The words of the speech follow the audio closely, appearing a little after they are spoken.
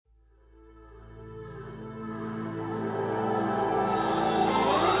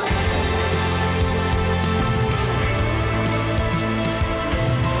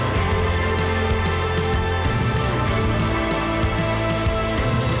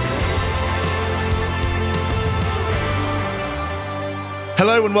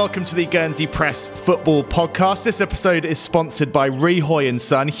Hello and welcome to the Guernsey Press Football Podcast. This episode is sponsored by Rehoy &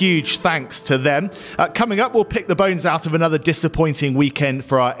 Son. Huge thanks to them. Coming up, we'll pick the bones out of another disappointing weekend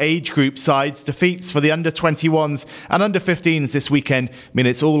for our age group sides. Defeats for the under-21s and under-15s this weekend mean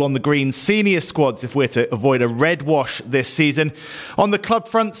it's all on the green senior squads if we're to avoid a red wash this season. On the club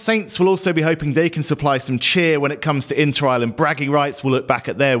front, Saints will also be hoping they can supply some cheer when it comes to Inter-Island bragging rights. We'll look back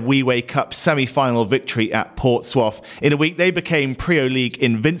at their Wee Cup semi-final victory at Portsmouth. In a week, they became Prio League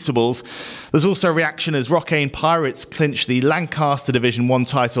invincibles. There's also a reaction as Rockane Pirates clinch the Lancaster Division 1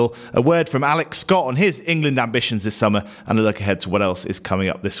 title, a word from Alex Scott on his England ambitions this summer, and a look ahead to what else is coming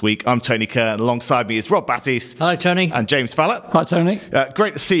up this week. I'm Tony Kerr, and alongside me is Rob Batiste. Hello, Tony. And James Fallett. Hi, Tony.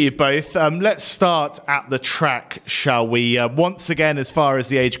 Great to see you both. Let's start at the track, shall we? Once again, as far as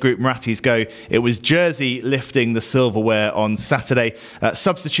the age group Marathis go, it was Jersey lifting the silverware on Saturday.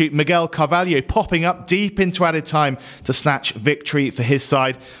 Substitute Miguel Carvalho popping up deep into added time to snatch victory for his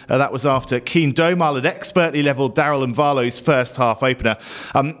side. That was after Keane Domal had expertly levelled Daryl Mvalo's first half opener.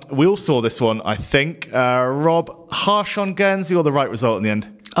 We all saw this one, I think. Rob, harsh on Guernsey or the right result in the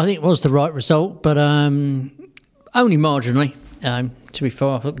end? I think it was the right result, but only marginally. To be fair,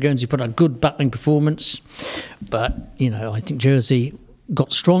 I thought Guernsey put a good battling performance, but I think Jersey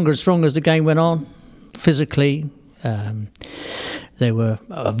got stronger and stronger as the game went on. Physically, they were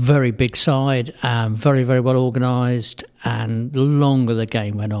a very big side, very, very well organised, and the longer the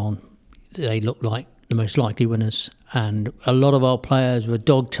game went on, they looked like the most likely winners. And a lot of our players were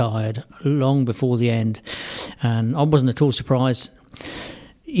dog-tired long before the end, and I wasn't at all surprised,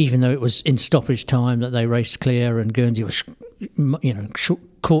 even though it was in stoppage time, that they raced clear and Guernsey was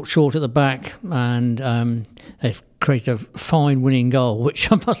caught short at the back, and they've created a fine winning goal, which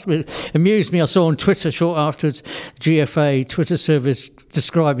must have amused me. I saw on Twitter short afterwards, GFA Twitter service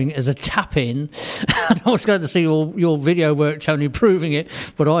describing it as a tap-in. And I was glad to see all your video work, Tony, proving it.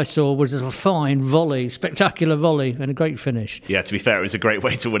 What I saw was a fine volley, spectacular volley, and a great finish. Yeah, to be fair, it was a great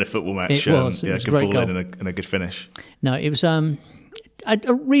way to win a football match. It was. It was good a great ball goal. in and a good finish. No, it was a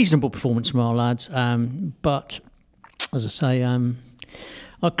reasonable performance from our lads, but as I say,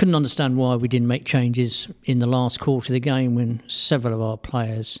 I couldn't understand why we didn't make changes in the last quarter of the game when several of our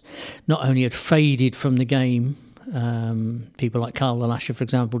players not only had faded from the game, people like Carl Lasher, for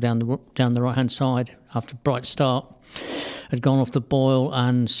example, down the right-hand side after a bright start, had gone off the boil,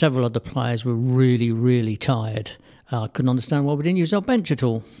 and several other players were really, really tired. I couldn't understand why we didn't use our bench at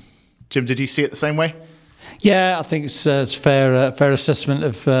all. Jim, did you see it the same way? Yeah, I think it's fair assessment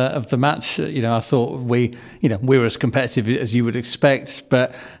of the match. I thought we were as competitive as you would expect,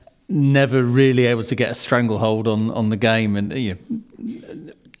 but never really able to get a stranglehold on the game. And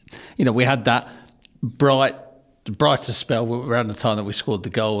we had that brighter spell around the time that we scored the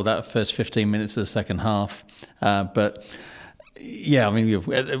goal, that first 15 minutes of the second half. But yeah, I mean,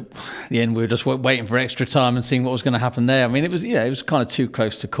 at the end we were just waiting for extra time and seeing what was going to happen there. I mean, it was kind of too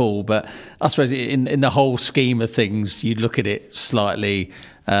close to call, but I suppose in the whole scheme of things, you'd look at it slightly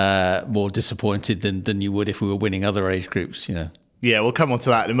more disappointed than you would if we were winning other age groups. Yeah, we'll come on to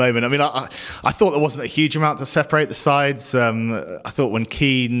that in a moment. I mean, I thought there wasn't a huge amount to separate the sides. I thought when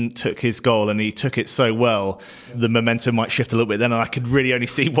Keane took his goal, and he took it so well, the momentum might shift a little bit then, and I could really only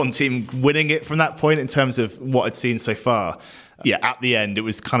see one team winning it from that point in terms of what I'd seen so far. Yeah, at the end, it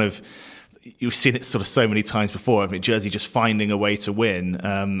was kind of, you've seen it sort of so many times before. I mean, Jersey just finding a way to win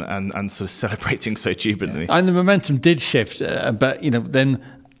and sort of celebrating so jubilantly. And the momentum did shift, but then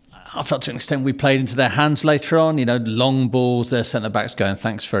I felt to an extent we played into their hands later on. Long balls, their centre backs going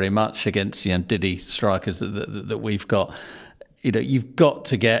thanks very much against Diddy strikers that we've got. You've got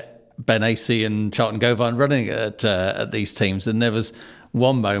to get Ben Acey and Charlton Govine running at these teams, and there was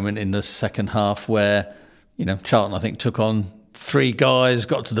one moment in the second half where Charlton, I think, took on 3 guys,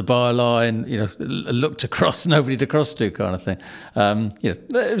 got to the byline, looked across, nobody to cross to, kind of thing.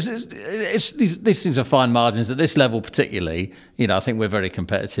 These things are fine margins at this level, particularly. I think we're very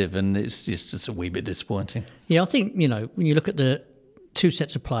competitive, and it's just a wee bit disappointing. Yeah, I think when you look at the two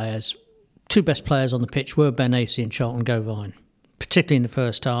sets of players, two best players on the pitch were Ben Acey and Charlton Govine, particularly in the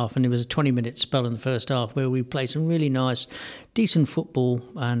first half, and there was a 20-minute spell in the first half where we played some really nice, decent football,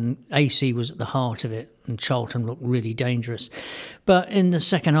 and Acey was at the heart of it, and Charlton looked really dangerous. But in the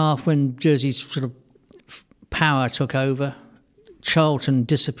second half, when Jersey's sort of power took over, Charlton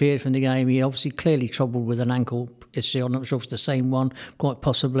disappeared from the game. He obviously clearly troubled with an ankle issue. I'm not sure if it's the same one, quite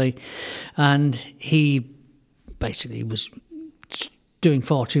possibly. And he basically was doing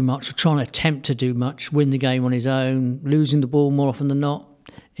far too much, trying to attempt to do much, win the game on his own, losing the ball more often than not.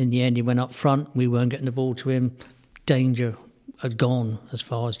 In the end, he went up front. We weren't getting the ball to him. Danger had gone as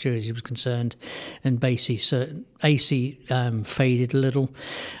far as Jersey was concerned, and AC faded a little,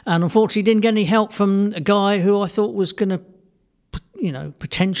 and unfortunately didn't get any help from a guy who I thought was going to,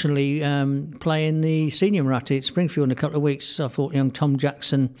 potentially play in the senior Muratti at Springfield in a couple of weeks. I thought young Tom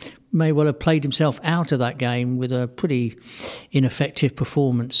Jackson may well have played himself out of that game with a pretty ineffective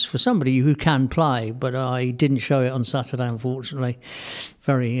performance for somebody who can play, but I didn't show it on Saturday, unfortunately.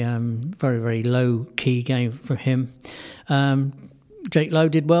 Very, very low key game for him. Jake Lowe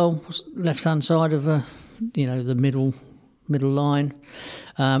did well, left hand side of the middle line,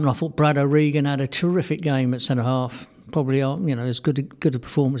 and I thought Brad O'Regan had a terrific game at centre half. Probably, as good a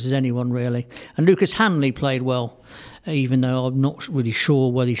performance as anyone, really. And Lucas Hanley played well, even though I'm not really sure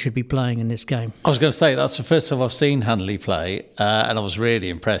whether he should be playing in this game. I was going to say, that's the first time I've seen Hanley play, and I was really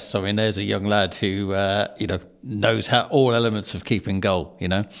impressed. I mean, there's a young lad who, knows how all elements of keeping goal,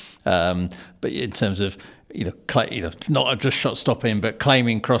 but in terms of, not just shot stopping, but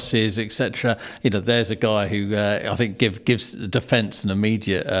claiming crosses, etc. There's a guy who I think gives the defence an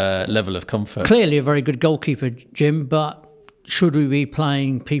immediate level of comfort. Clearly a very good goalkeeper, Jim, but should we be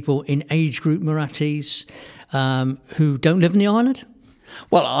playing people in age group Murattis who don't live in the island?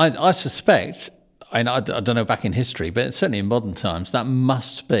 Well, I suspect, I don't know back in history, but certainly in modern times, that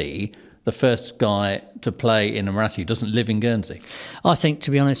must be the first guy to play in a Muratti who doesn't live in Guernsey. I think, to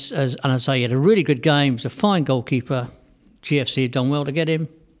be honest, and I say he had a really good game, he was a fine goalkeeper. GFC had done well to get him,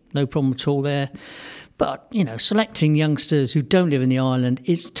 no problem at all there. But, selecting youngsters who don't live in the island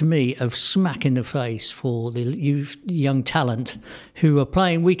is, to me, a smack in the face for the young talent who are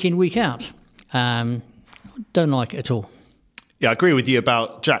playing week in, week out. Don't like it at all. Yeah, I agree with you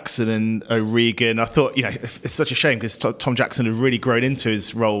about Jackson and O'Regan. I thought, it's such a shame because Tom Jackson had really grown into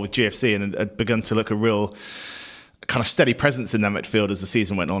his role with GFC and had begun to look a real kind of steady presence in that midfield as the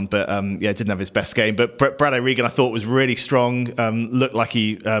season went on. But didn't have his best game. But Brad O'Regan, I thought, was really strong. Looked like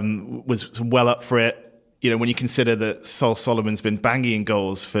he was well up for it. When you consider that Sol Solomon's been banging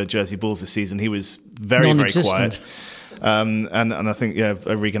goals for Jersey Bulls this season, he was very, very quiet. And I think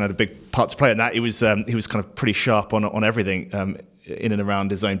O'Regan had a big part to play in that. He was kind of pretty sharp on everything in and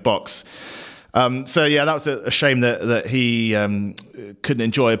around his own box. That was a shame that he couldn't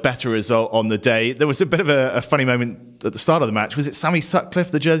enjoy a better result on the day. There was a bit of a funny moment at the start of the match. Was it Sammy Sutcliffe,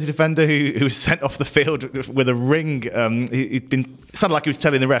 the Jersey defender, who was sent off the field with a ring? It sounded like he was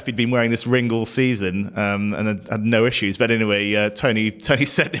telling the ref he'd been wearing this ring all season and had no issues. But anyway, Tony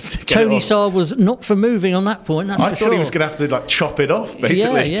sent him to get Tony it off. Saar was not for moving on that point. I thought he was going to have to chop it off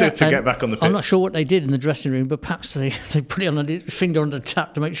basically to get back on the pitch. I'm not sure what they did in the dressing room, but perhaps they put it on a finger on the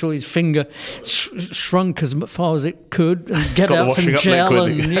tap to make sure his finger shrunk as far as it could and get out some gel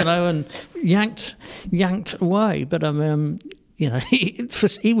and yanked away. But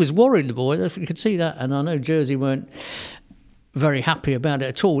he was worried, the boy. You could see that, and I know Jersey weren't very happy about it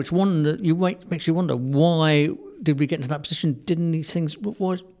at all. Which makes you wonder, why did we get into that position? Didn't these things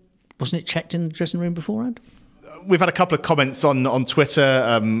wasn't it checked in the dressing room beforehand? We've had a couple of comments on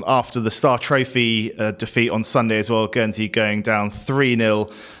Twitter after the Star Trophy defeat on Sunday as well. Guernsey going down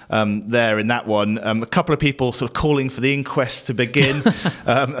 3-0 there in that one. A couple of people sort of calling for the inquest to begin.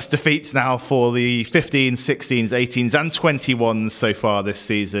 That's defeats now for the 15s, 16s, 18s and 21s so far this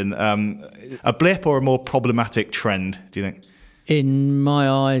season. A blip or a more problematic trend, do you think? In my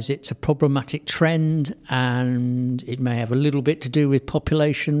eyes, it's a problematic trend, and it may have a little bit to do with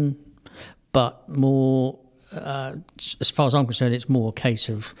population, but more... as far as I'm concerned, it's more a case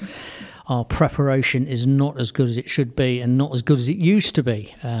of our preparation is not as good as it should be and not as good as it used to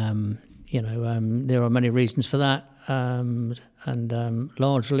be. There are many reasons for that, and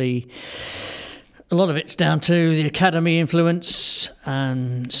largely a lot of it's down to the academy influence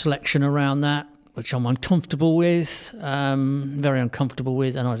and selection around that, which I'm uncomfortable with, very uncomfortable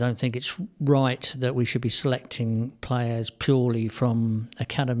with, and I don't think it's right that we should be selecting players purely from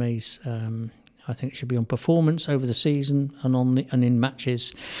academies. I think it should be on performance over the season and in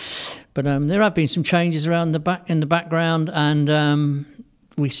matches. But there have been some changes around in the background, and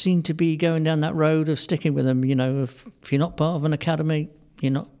we seem to be going down that road of sticking with them. If you're not part of an academy,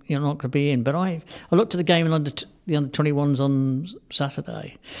 you're not going to be in. But I looked at the game in the under-21s on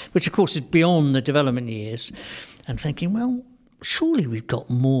Saturday, which of course is beyond the development years, and thinking, well, surely we've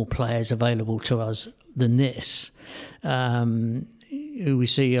got more players available to us than this. Who we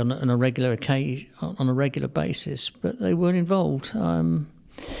see on a regular basis, but they weren't involved.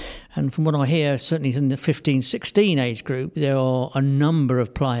 And from what I hear, certainly in the 15-16 age group, there are a number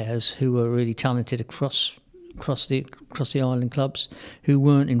of players who are really talented across the island clubs who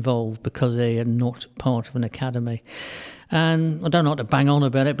weren't involved because they are not part of an academy. And I don't like to bang on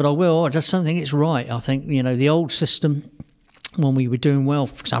about it, but I will. I just don't think it's right. I think the old system when we were doing well.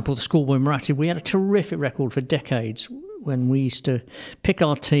 For example, the Schoolboy Marathi, we had a terrific record for decades when we used to pick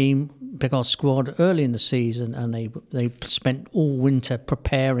our team, pick our squad early in the season, and they spent all winter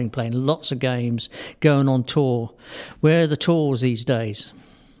preparing, playing lots of games, going on tour. Where are the tours these days?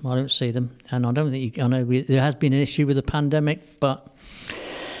 I don't see them, and I don't think I know there has been an issue with the pandemic, but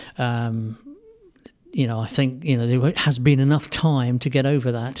I think there has been enough time to get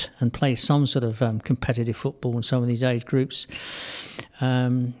over that and play some sort of competitive football in some of these age groups.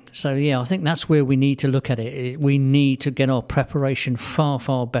 I think that's where we need to look at it. We need to get our preparation far,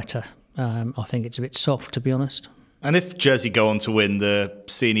 far better. I think it's a bit soft, to be honest. And if Jersey go on to win the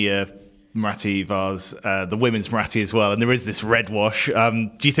senior Marathi Vase, the women's Marathi as well, and there is this red wash, do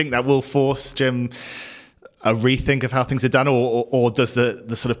you think that will force, Jim, a rethink of how things are done, or does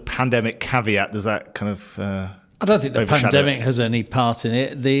the sort of pandemic caveat, does that kind of I don't think the pandemic has any part in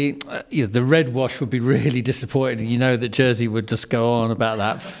it. The red wash would be really disappointing. You know that Jersey would just go on about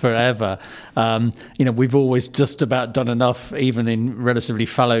that forever. We've always just about done enough, even in relatively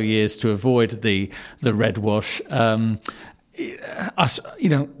fallow years, to avoid the red wash.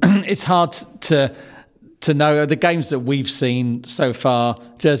 It's hard to know. The games that we've seen so far,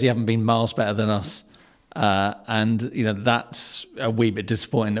 Jersey haven't been miles better than us. That's a wee bit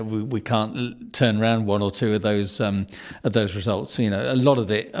disappointing that we can't turn around one or two of those results. A lot of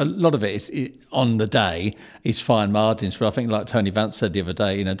it is on the day is fine margins, but I think, like Tony Vance said the other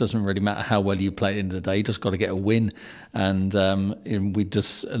day, it doesn't really matter how well you play at the end of the day. You just got to get a win, and we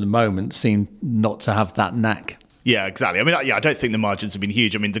just at the moment seem not to have that knack. Yeah, exactly. I mean, I don't think the margins have been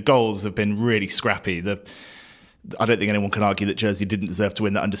huge. I mean, the goals have been really scrappy. I don't think anyone can argue that Jersey didn't deserve to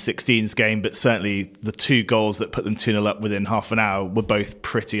win that under-16s game, but certainly the two goals that put them 2-0 up within half an hour were both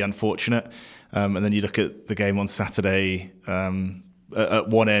pretty unfortunate. And then you look at the game on Saturday, at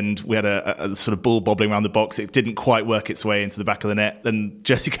one end, we had a sort of ball bobbling around the box. It didn't quite work its way into the back of the net. Then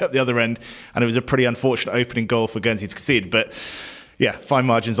Jersey got up the other end, and it was a pretty unfortunate opening goal for Guernsey to concede. But yeah, fine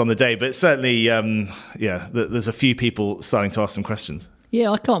margins on the day. But certainly, there's a few people starting to ask some questions.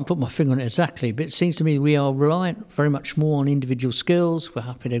 Yeah, I can't put my finger on it exactly, but it seems to me we are reliant very much more on individual skills. We're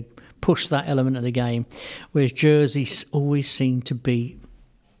happy to push that element of the game, whereas Jersey always seem to be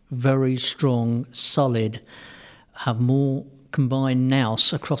very strong, solid, have more combined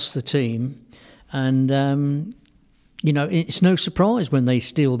nous across the team. And, it's no surprise when they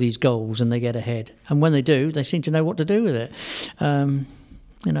steal these goals and they get ahead. And when they do, they seem to know what to do with it.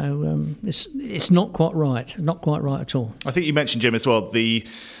 It's not quite right at all. I think you mentioned, Jim, as well, the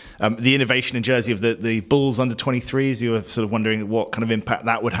innovation in Jersey of the Bulls under 23s. You were sort of wondering what kind of impact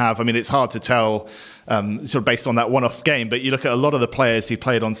that would have. I mean, it's hard to tell sort of based on that one-off game, but you look at a lot of the players who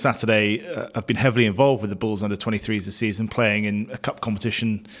played on Saturday have been heavily involved with the Bulls under 23s this season, playing in a cup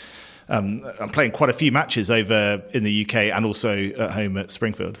competition. I'm playing quite a few matches over in the UK and also at home at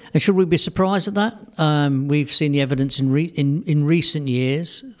Springfield. And should we be surprised at that? We've seen the evidence in recent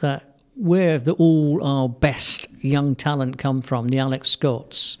years that where have all our best young talent come from? The Alex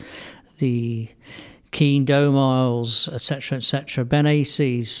Scotts, the Keane Domiles, etc., Ben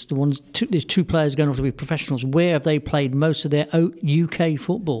Aces, there's two players going off to be professionals. Where have they played most of their UK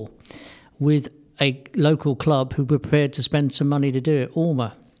football? With a local club who were prepared to spend some money to do it,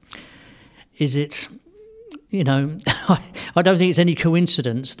 Ormer. Is it, I don't think it's any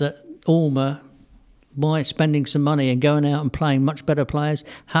coincidence that Ormer, by spending some money and going out and playing much better players,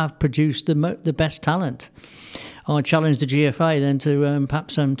 have produced the best talent. I challenge the GFA then to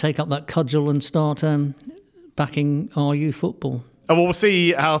perhaps take up that cudgel and start backing our youth football. And we'll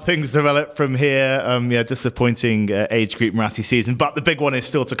see how things develop from here. Disappointing age group Marathi season, but the big one is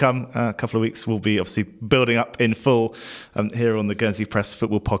still to come. A couple of weeks we'll be obviously building up in full here on the Guernsey Press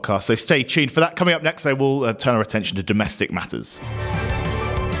Football Podcast. So stay tuned for that. Coming up next, though, we'll turn our attention to domestic matters.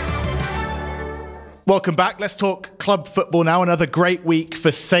 Welcome back. Let's talk club football now. Another great week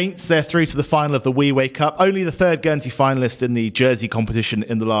for Saints. They're through to the final of the WeWay Cup. Only the third Guernsey finalist in the Jersey competition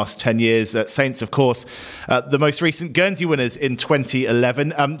in the last 10 years. Saints, of course, the most recent Guernsey winners in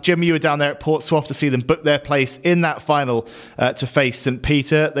 2011. Jim, you were down there at Portsmouth to see them book their place in that final to face St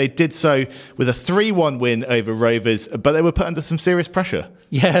Peter. They did so with a 3-1 win over Rovers, but they were put under some serious pressure.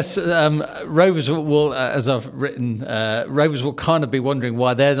 Yes, Rovers will, as I've written, Rovers will kind of be wondering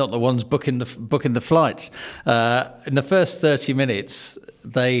why they're not the ones booking the flights. In the first 30 minutes,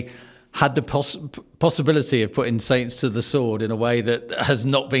 they had the possibility of putting Saints to the sword in a way that has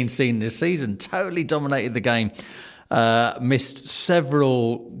not been seen this season. Totally dominated the game, missed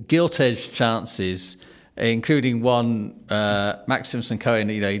several gilt-edged chances. including one, Max Simpson-Cohen,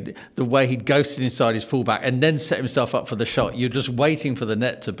 the way he'd ghosted inside his fullback and then set himself up for the shot. You're just waiting for the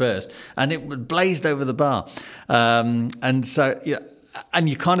net to burst, and it blazed over the bar. And so, and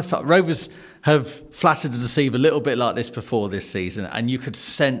you kind of felt Rovers have flattered to deceive a little bit like this before this season, and you could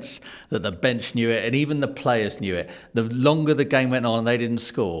sense that the bench knew it and even the players knew it. The longer the game went on and they didn't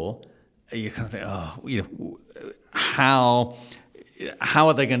score, you kind of think, how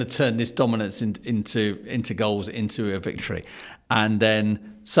are they going to turn this dominance into goals, into a victory? And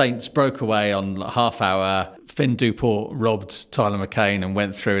then Saints broke away on half hour. Finn Duport robbed Tyler McCain and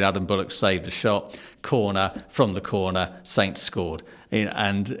went through, and Adam Bullock saved a shot. Corner, from the corner, Saints scored.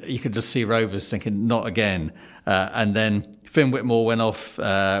 And you could just see Rovers thinking, not again. And then Finn Whitmore went off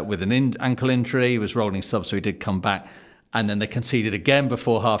with an ankle injury. He was rolling sub, so he did come back. And then they conceded again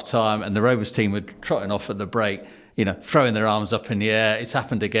before half-time, and the Rovers team were trotting off at the break, throwing their arms up in the air. It's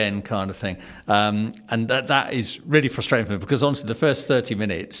happened again, kind of thing. And that is really frustrating for them, because honestly, the first 30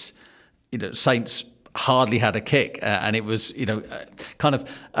 minutes, Saints hardly had a kick, and it was kind of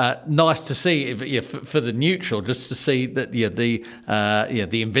nice to see for the neutral, just to see that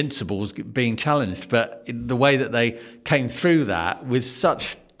the Invincibles being challenged. But the way that they came through that with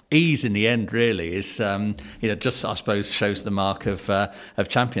such ease in the end really is just, I suppose, shows the mark of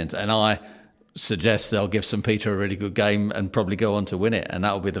champions. And I suggest they'll give St Peter a really good game and probably go on to win it, and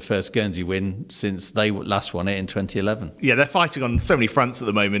that will be the first Guernsey win since they last won it in 2011. Yeah, they're fighting on so many fronts at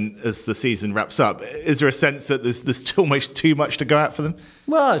the moment as the season wraps up. Is there a sense that there's almost too much to go at for them?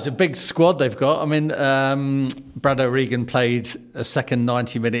 Well, it's a big squad they've got. I mean, Brad O'Regan played a second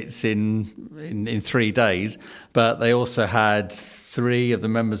 90 minutes in 3 days, but they also had 3 of the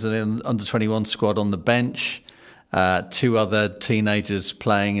members of the under-21 squad on the bench. 2 other teenagers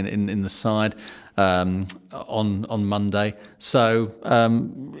playing in the side on Monday. So, I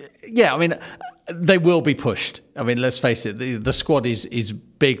mean, they will be pushed. I mean, let's face it, the squad is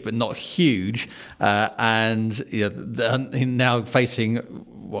big but not huge, and they're now facing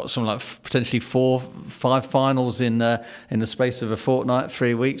something like potentially 4-5 finals in the space of a fortnight,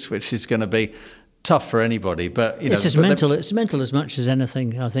 3 weeks, which is going to be tough for anybody. But it's just mental. It's mental as much as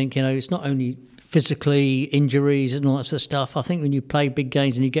anything. I think it's not only physically, injuries and all that sort of stuff. I think when you play big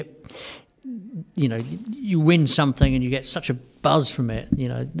games and you get, you win something and you get such a buzz from it,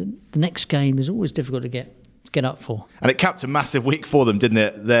 the next game is always difficult to get up for. And it capped a massive week for them, didn't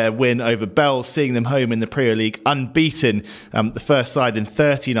it? Their win over Bell, seeing them home in the Premier League, unbeaten, the first side in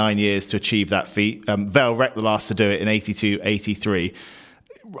 39 years to achieve that feat. Vale wrecked the last to do it in 82-83.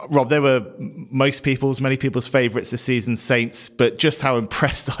 Rob, they were many people's favourites this season, Saints, but just how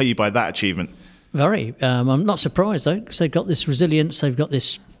impressed are you by that achievement? Very. I'm not surprised, though, because they've got this resilience, they've got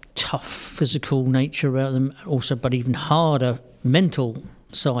this tough physical nature about them, also, but even harder mental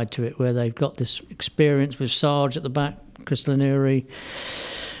side to it, where they've got this experience with Sarge at the back, Chris Lanuri,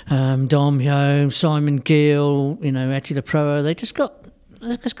 Dom Yo, Simon Gill, Eti Leproa. They've just got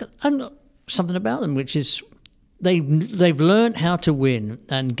something about them, which is they've learned how to win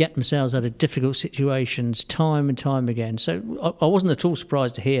and get themselves out of difficult situations time and time again. So I wasn't at all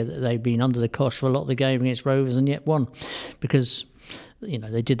surprised to hear that they've been under the cosh for a lot of the game against Rovers and yet won, because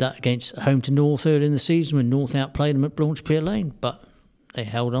they did that against home to North early in the season when North outplayed them at Blanchpier Lane, but they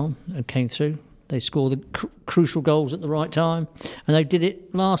held on and came through. They scored the crucial goals at the right time, and they did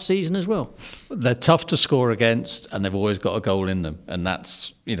it last season as well. They're tough to score against, and they've always got a goal in them, and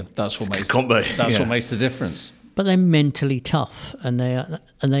that's what makes what makes the difference. But they're mentally tough, and they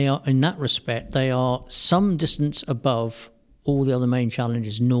are in that respect, they are some distance above all the other main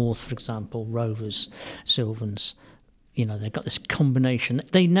challenges. North, for example, Rovers, Sylvans. They've got this combination.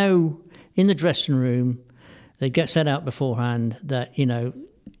 They know in the dressing room, they get set out beforehand that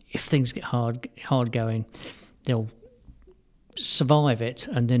if things get hard going, they'll survive it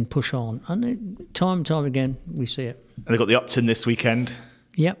and then push on. And then, time and time again, we see it. And they've got the Upton this weekend.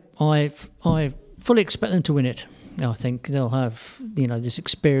 Yep, I fully expect them to win it. I think they'll have this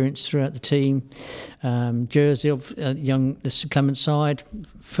experience throughout the team. Jersey, the St Clement side,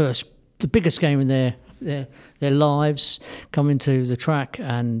 the biggest game in their lives, coming to the track,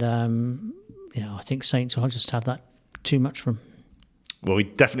 and I think Saints will just have that too much from. Well, we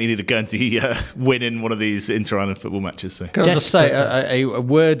definitely need a Guernsey win in one of these inter-island football matches. So. Can I just say a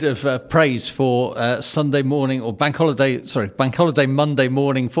word of praise for Sunday morning or Bank Holiday Monday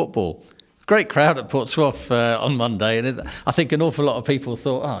morning football. Great crowd at Portsmouth on Monday, and I think an awful lot of people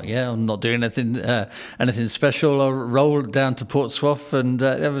thought, I'm not doing anything special. I'll roll down to Portsmouth, and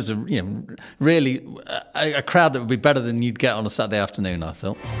there was really a crowd that would be better than you'd get on a Saturday afternoon, I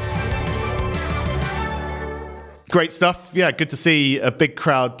thought. Great stuff. Yeah, good to see a big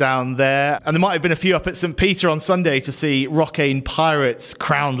crowd down there. And there might have been a few up at St Peter on Sunday to see Rocquaine Pirates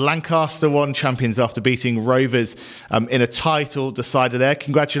crowned Lancaster 1 champions after beating Rovers in a title decider there.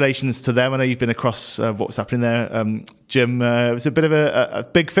 Congratulations to them. I know you've been across what was happening there, Jim. It was a bit of a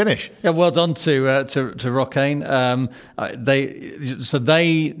big finish. Yeah, well done to Rocquaine.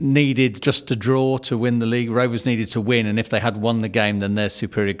 They needed just to draw to win the league. Rovers needed to win, and if they had won the game, then their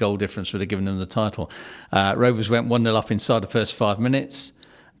superior goal difference would have given them the title. Rovers went 1-0 up inside the first 5 minutes,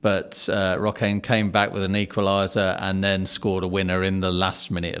 but Rocquaine came back with an equaliser and then scored a winner in the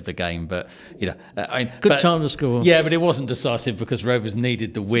last minute of the game. But good time to score. Yeah, but it wasn't decisive because Rovers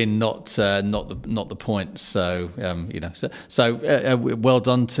needed the win, not the point. So well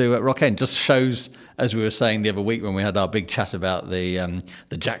done to Rocquaine. Just shows, as we were saying the other week when we had our big chat about the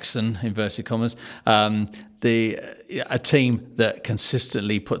Jackson inverted commas. A team that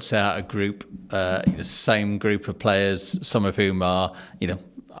consistently puts out a group, the same group of players, some of whom are,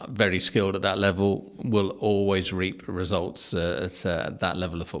 very skilled at that level, will always reap results at that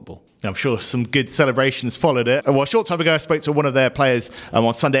level of football. I'm sure some good celebrations followed it. Well, a short time ago, I spoke to one of their players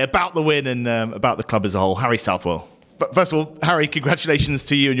on Sunday about the win and about the club as a whole, Harry Southwell. But first of all, Harry, congratulations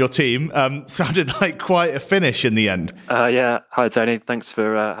to you and your team. Sounded like quite a finish in the end. Yeah. Hi, Tony. Thanks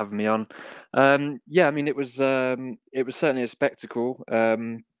for having me on. It was certainly a spectacle.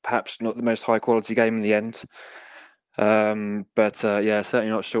 Perhaps not the most high quality game in the end. Certainly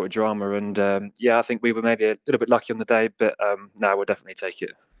not short of drama. And I think we were maybe a little bit lucky on the day, but now we'll definitely take it.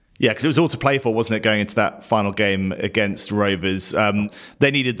 Yeah, because it was all to play for, wasn't it, going into that final game against Rovers?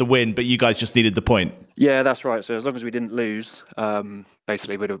 They needed the win, but you guys just needed the point. Yeah, that's right. So as long as we didn't lose,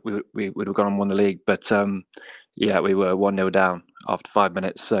 basically we would have gone and won the league. But we were 1-0 down after 5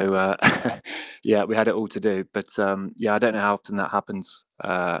 minutes. So we had it all to do. But I don't know how often that happens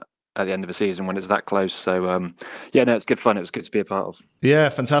at the end of a season when it's that close. So it's good fun. It was good to be a part of. Yeah,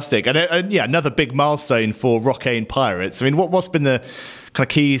 fantastic. And another big milestone for Rocquaine Pirates. I mean, what's been the kind of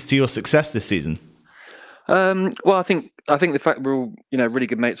keys to your success this season? I think the fact we're all really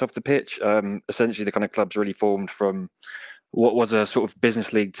good mates off the pitch. Essentially, the kind of club's really formed from what was a sort of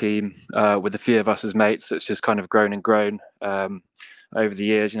business league team with a few of us as mates. That's just kind of grown and grown over the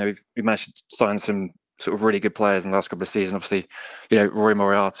years. We've managed to sign some sort of really good players in the last couple of seasons. Obviously, Rory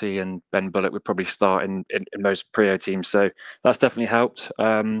Moriarty and Ben Bullock would probably start in most Prio teams. So that's definitely helped.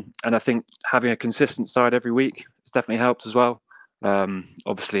 And I think having a consistent side every week has definitely helped as well.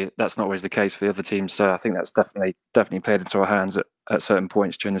 Obviously, that's not always the case for the other teams. So I think that's definitely played into our hands at certain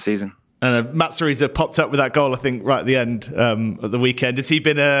points during the season. And Matt Cerezo popped up with that goal, I think, right at the end at the weekend. Has he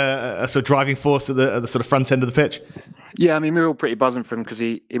been a sort of driving force at the sort of front end of the pitch? Yeah, I mean, we were all pretty buzzing for him because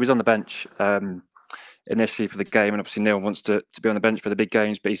he was on the bench initially for the game, and obviously Neil wants to be on the bench for the big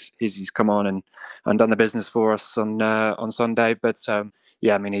games, but he's come on and done the business for us on Sunday. But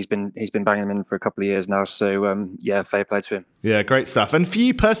he's been banging them in for a couple of years now, so fair play to him. Yeah, great stuff. And for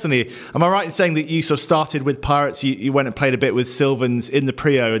you personally, am I right in saying that you sort of started with Pirates, you went and played a bit with Sylvans in the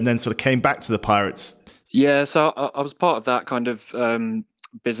Prio and then sort of came back to the Pirates? Yeah, so I was part of that kind of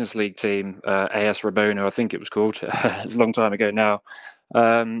business league team, AS Rabona, I think it was called. It's a long time ago now.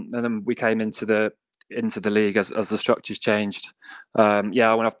 And then we came into the league as the structures changed. I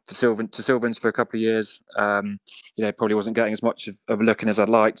went off to Sylvans for a couple of years. Probably wasn't getting as much of a look in as I'd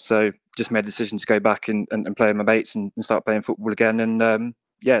liked, so just made a decision to go back and play with my mates and start playing football again. And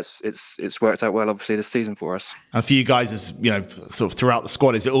it's worked out well, obviously, this season for us. And for you guys, as sort of throughout the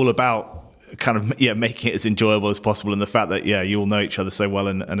squad, is it all about kind of making it as enjoyable as possible, and the fact that you all know each other so well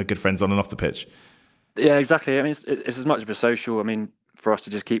and are good friends on and off the pitch? Yeah, exactly. I mean, it's as much of a social. I mean, for us to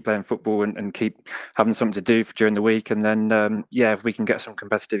just keep playing football and keep having something to do during the week, and then if we can get some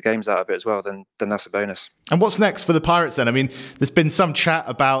competitive games out of it as well, then that's a bonus. And what's next for the Pirates then? I mean, there's been some chat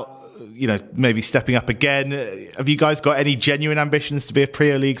about maybe stepping up again. Have you guys got any genuine ambitions to be a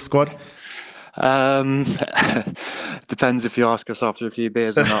Premier League squad? Depends if you ask us after a few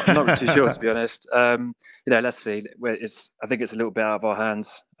beers or not. I'm not too sure, to be honest. Let's see. I think it's a little bit out of our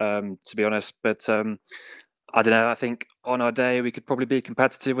hands, to be honest. But I don't know. I think on our day we could probably be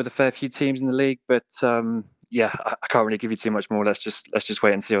competitive with a fair few teams in the league. But I can't really give you too much more. Let's just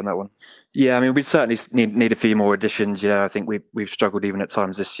wait and see on that one. Yeah, I mean, we certainly need a few more additions. I think we've struggled even at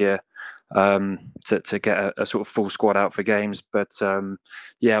times this year to get a sort of full squad out for games. But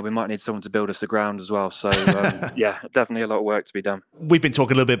we might need someone to build us the ground as well. So definitely a lot of work to be done. We've been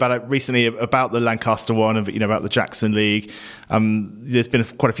talking a little bit about it recently about the Lancaster one and about the Jackson League. There's been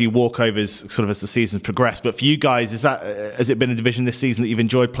quite a few walkovers sort of as the season's progressed. But for you guys, has it been a division this season that you've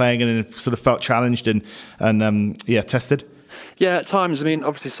enjoyed playing in and sort of felt challenged and tested? Yeah, at times. I mean,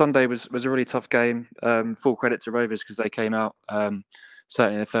 obviously Sunday was a really tough game. Full credit to Rovers because they came out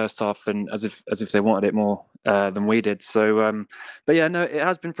certainly in the first half and as if they wanted it more than we did. So, but yeah, no, it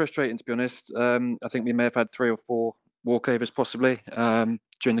has been frustrating to be honest. I think we may have had 3 or 4 walkovers possibly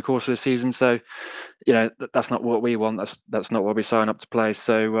during the course of the season. So, that's not what we want. That's not what we sign up to play.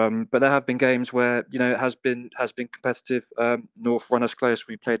 So, but there have been games where it has been competitive. North run us close.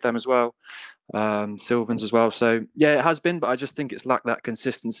 We played them as well. Sylvans as well. So yeah, it has been, but I just think it's lacked that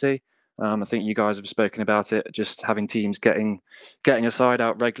consistency. I think you guys have spoken about it. Just having teams getting a side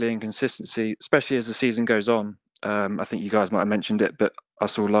out regularly and consistency, especially as the season goes on. I think you guys might have mentioned it, but I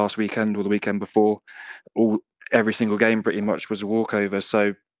saw last weekend or the weekend before, every single game pretty much was a walkover.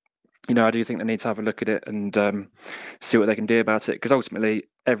 So, I do think they need to have a look at it and see what they can do about it. Because ultimately,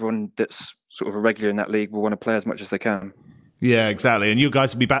 everyone that's sort of a regular in that league will want to play as much as they can. Yeah, exactly. And you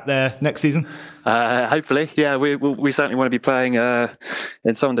guys will be back there next season? Hopefully, yeah. We certainly want to be playing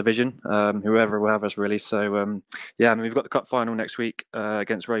in some division, whoever will have us really. So, yeah, I mean, we've got the cup final next week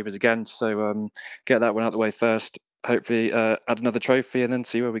against Rovers again. So get that one out of the way first. Hopefully add another trophy and then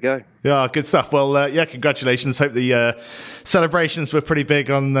see where we go. Yeah, good stuff. Well, yeah, congratulations. Hope the celebrations were pretty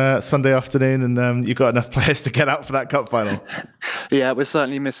big on Sunday afternoon and you got enough players to get out for that cup final. Yeah, we're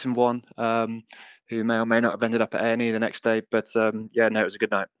certainly missing one who may or may not have ended up at A&E the next day. But yeah, no, it was a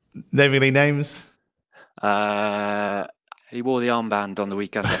good night. Name any names? He wore the armband on the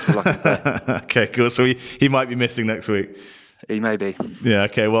weekend, that's all I can say. Okay, cool. So he might be missing next week. He may be. Yeah,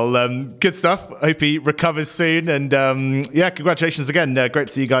 okay. Well, good stuff. Hope he recovers soon. And yeah, congratulations again. Great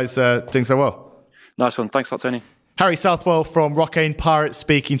to see you guys doing so well. Nice one. Thanks a lot, Tony. Harry Southwell from Rockane Pirates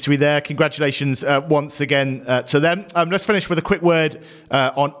speaking to me there. Congratulations once again to them. Let's finish with a quick word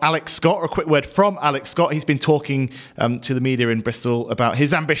on Alex Scott, or a quick word from Alex Scott. He's been talking to the media in Bristol about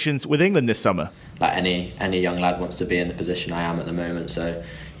his ambitions with England this summer. Like any young lad wants to be in the position I am at the moment. So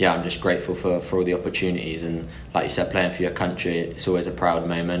yeah, I'm just grateful for all the opportunities. And like you said, playing for your country, it's always a proud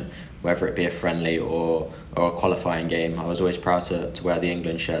moment, whether it be a friendly or a qualifying game. I was always proud to wear the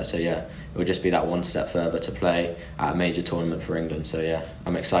England shirt. So yeah, it would just be that one step further to play at a major tournament for England. So yeah,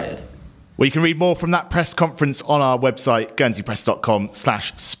 I'm excited. Well, you can read more from that press conference on our website,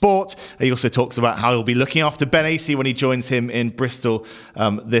 guernseypress.com/sport. He also talks about how he'll be looking after Ben Acey when he joins him in Bristol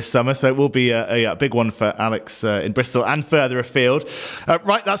this summer. So it will be a big one for Alex in Bristol and further afield.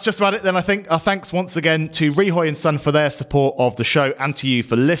 Right, that's just about it then, I think. Our thanks once again to Rehoy & Son for their support of the show and to you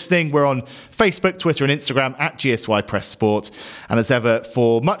for listening. We're on Facebook, Twitter and Instagram at GSY Press Sport. And as ever,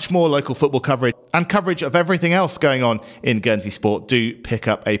 for much more local football coverage and coverage of everything else going on in Guernsey sport, do pick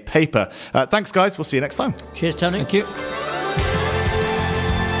up a paper. Thanks, guys. We'll see you next time. Cheers, Tony. Thank you.